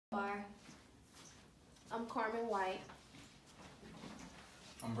Bar. I'm Carmen White.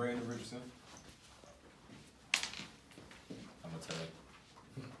 I'm Brandon Richardson. I'm gonna tell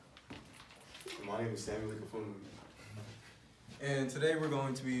you. My name is Samuel Kafumu. And today we're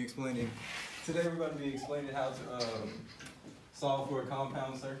going to be explaining how to solve for a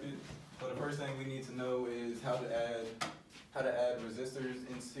compound circuit. So the first thing we need to know is how to add resistors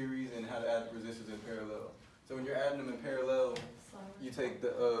in series and how to add resistors in parallel. So when you're adding them in parallel, you take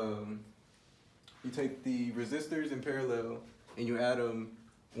the resistors in parallel and you add them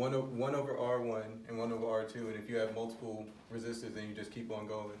one over R1 and 1 over R2, and if you have multiple resistors, then you just keep on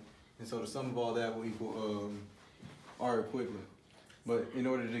going. And so the sum of all that will equal R equivalent. But in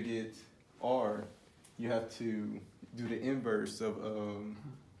order to get R, you have to do the inverse of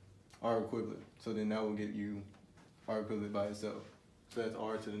R equivalent. So then that will get you R equivalent by itself. So that's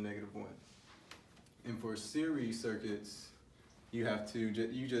R to the -1. And for series circuits, you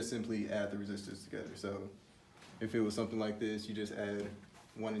just simply add the resistors together. So if it was something like this, you just add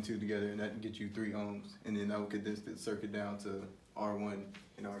 1 and 2 together, and that gets you 3 ohms, and then that will get this circuit down to R1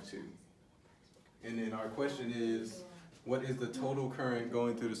 and R2. And then our question is, what is the total current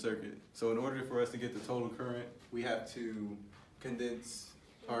going through the circuit? So in order for us to get the total current, we have to condense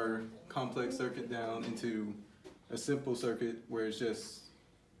our complex circuit down into a simple circuit where it's just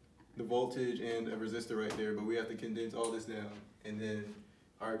the voltage and a resistor right there, but we have to condense all this down. And then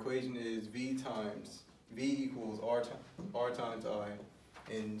our equation is V equals R times I,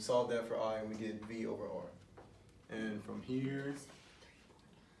 and solve that for I, and we get V over R. And from here,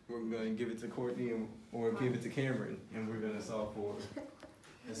 we're going to give it to Courtney or give it to Cameron, and we're going to solve for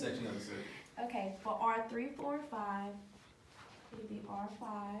a section of the circuit. Okay, for R3, 4, and 5, it'll be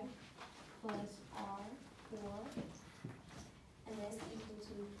R5 plus R4, and that's equal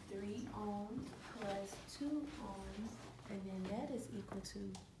to 3 ohms plus 2 ohms, and then that is equal to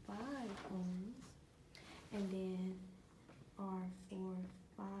 5 ohms, and then R4,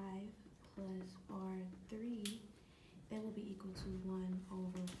 5 plus R3, that will be equal to 1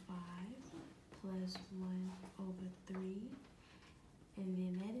 over 5 plus 1 over 3, and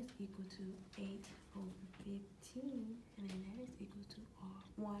then that is equal to 8 over 15, and then that is equal to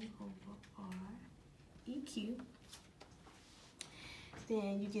 1 over R EQ.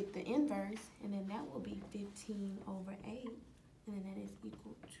 Then you get the inverse, and then that will be 15 over 8, and then that is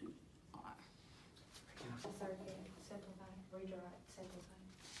equal to R. Circuit, simplify, redraw, simplify.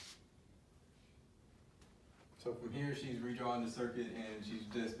 So from here, she's redrawing the circuit, and she's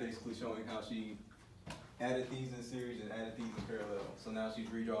just basically showing how she added these in series and added these in parallel. So now she's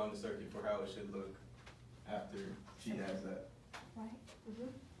redrawing the circuit for how it should look after she adds that. Right? Mm-hmm.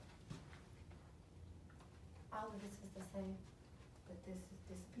 All of this is the same, but this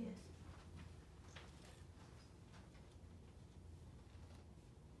disappears.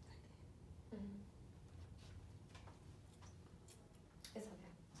 Mm-hmm. It's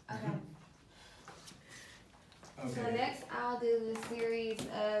okay. Okay. So Okay. next I'll do the series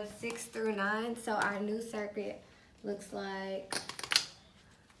of 6 through 9. So our new circuit looks like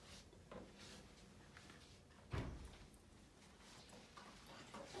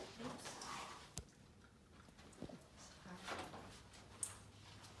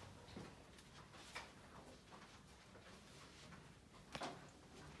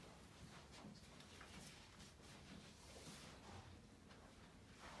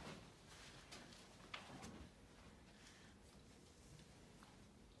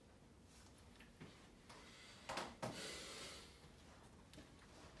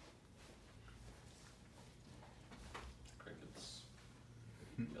Crickets.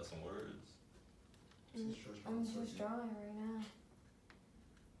 Got some words. I'm just drawing right now.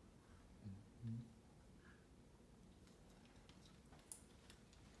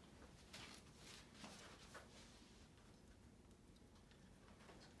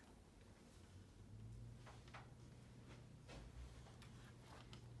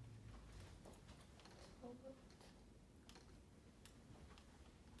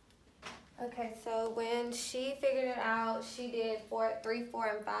 Okay, so when she figured it out, she did 3, 4,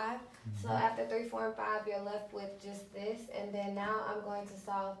 and 5. So after 3, 4, and 5, you're left with just this. And then now I'm going to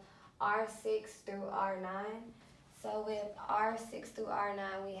solve R6 through R9. So with R6 through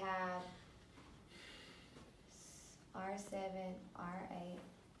R9, we have R7, R8,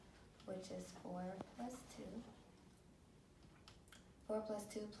 which is 4 plus 2. 4 plus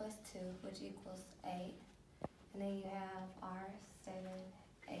 2 plus 2, which equals 8. And then you have R7,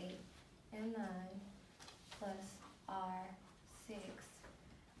 8, and 9 plus R6,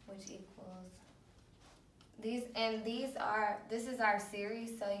 which equals this is our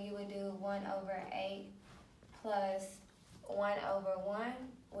series, so you would do 1 over 8 plus 1 over 1,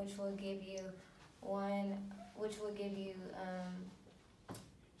 which will give you 1, which will give you,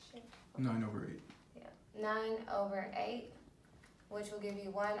 9/8. 9/8, which will give you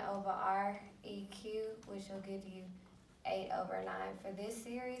 1/REQ, which will give you 8/9 for this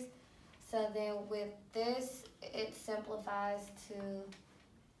series. So then with this, it simplifies to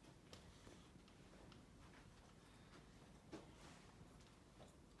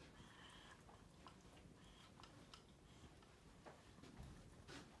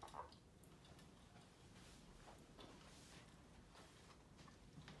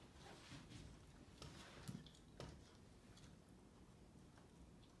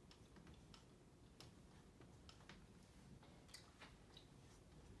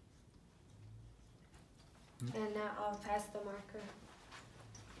and now I'll pass the marker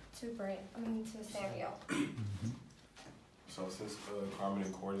to Samuel. So since Carmen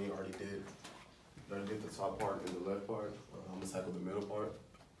and Courtney already did the top part and the left part, I'm gonna tackle the middle part.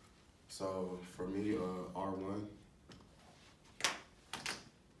 So for me, R1.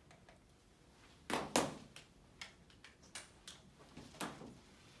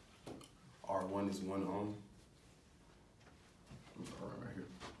 R1 is 1 ohm. I'm sorry, right here.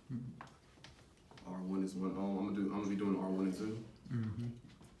 R1 is 1 ohm. I'm gonna be doing R1 and 2. Mm-hmm.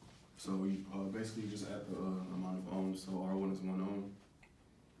 So we basically just add the amount of ohms. So R1 is 1 ohm.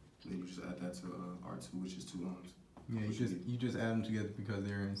 Then you just add that to R2, which is 2 ohms. Yeah, you just add them together because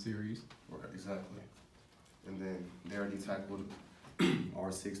they're in series. Right, exactly. And then they already tackled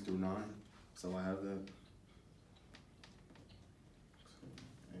R6 through 9. So I have that.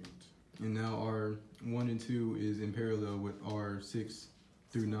 8. And now R1 and 2 is in parallel with R6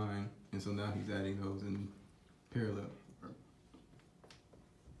 through 9, and so now he's adding those in parallel.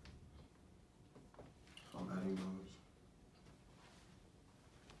 I'm adding those.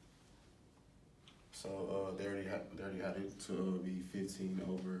 So they already had it to be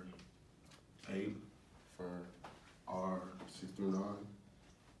 15/8 for R6 through 9.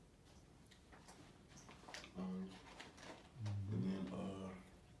 And then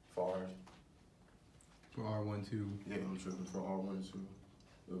For R1, 2. yeah, I'm tripping. For R1 and 2,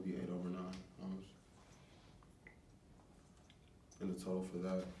 it'll be 8/9 ohms. And the total for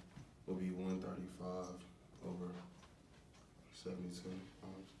that will be 135/72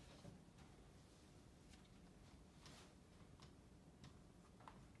 ohms.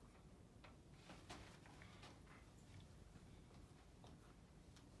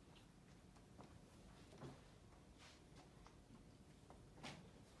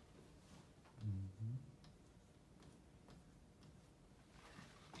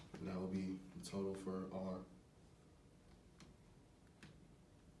 And that will be the total for R.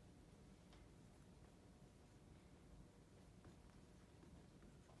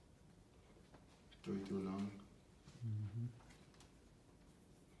 Three through 9.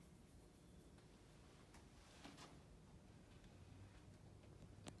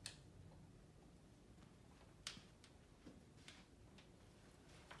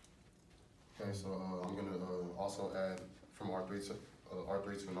 Okay, so I'm gonna also add from R3 to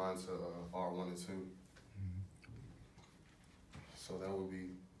 9 to R1 and 2. So that would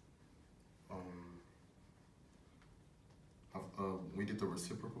be we did the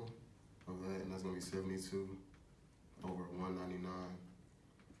reciprocal of that, and that's gonna be 72/199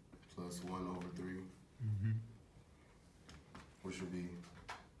 plus 1/3, which would be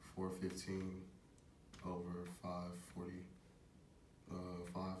 415/540,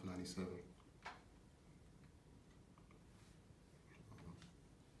 597.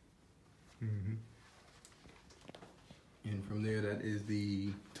 And from there, that is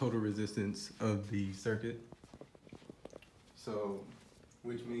the total resistance of the circuit. So,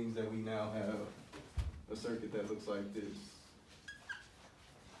 which means that we now have a circuit that looks like this.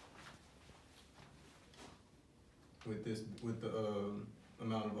 With the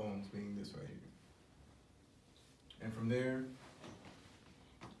amount of ohms being this right here. And from there,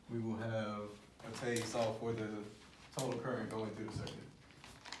 we will have a TAE solve for the total current going through the circuit.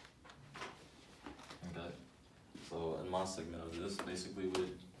 Okay. So in my segment of this, basically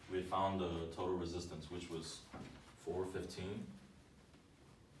we had found the total resistance, which was 415.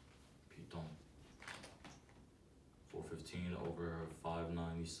 Piton. 415 over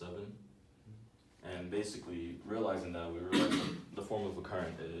 597. And basically realizing that, we realized that the formula for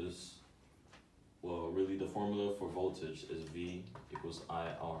current is, well, really the formula for voltage is V equals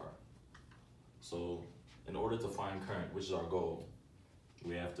IR. So in order to find current, which is our goal,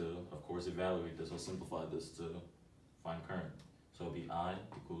 we have to, of course, evaluate this or simplify this to find current. So it'll be I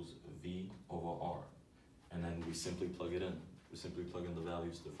equals V over R. And then we simply plug it in. We simply plug in the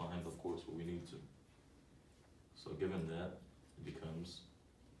values to find, of course, what we need to. So given that, it becomes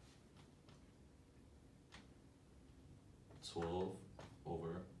 12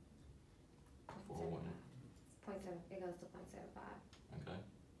 over 4-1. 0.7. It goes to 0.75. Okay.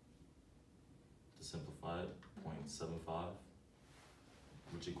 To simplify it, 0.75,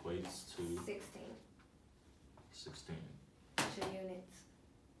 which equates to 16. 16 2 units.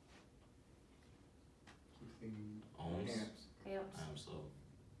 16 ohms. amps. Amps. So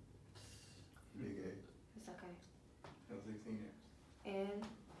Big A. It's okay. That was 16 amps. And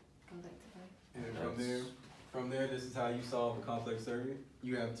go back to that. And then from there, this is how you solve a complex circuit.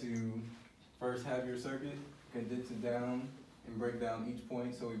 You have to first have your circuit, condense it down, and break down each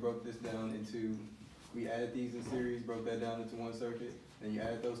point. So we broke this down into, we added these in series, broke that down into one circuit. Then you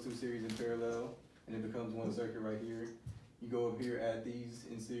add those two series in parallel, and it becomes one circuit right here. You go up here, add these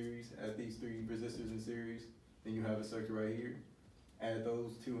in series, add these 3 resistors in series, then you have a circuit right here. Add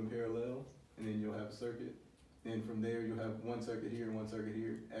those 2 in parallel, and then you'll have a circuit. Then from there, you'll have one circuit here and one circuit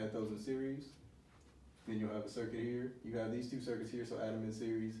here. Add those in series. Then you'll have a circuit here. You have these 2 circuits here, so add them in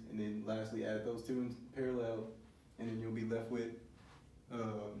series. And then lastly, add those 2 in parallel. And then you'll be left with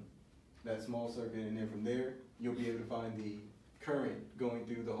that small circuit. And then from there, you'll be able to find the current going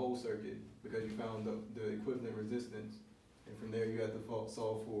through the whole circuit because you found the equivalent resistance. And from there, you have to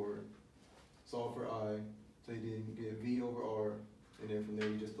solve for I. So you get V over R. And then from there,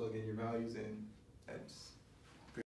 you just plug in your values, and that's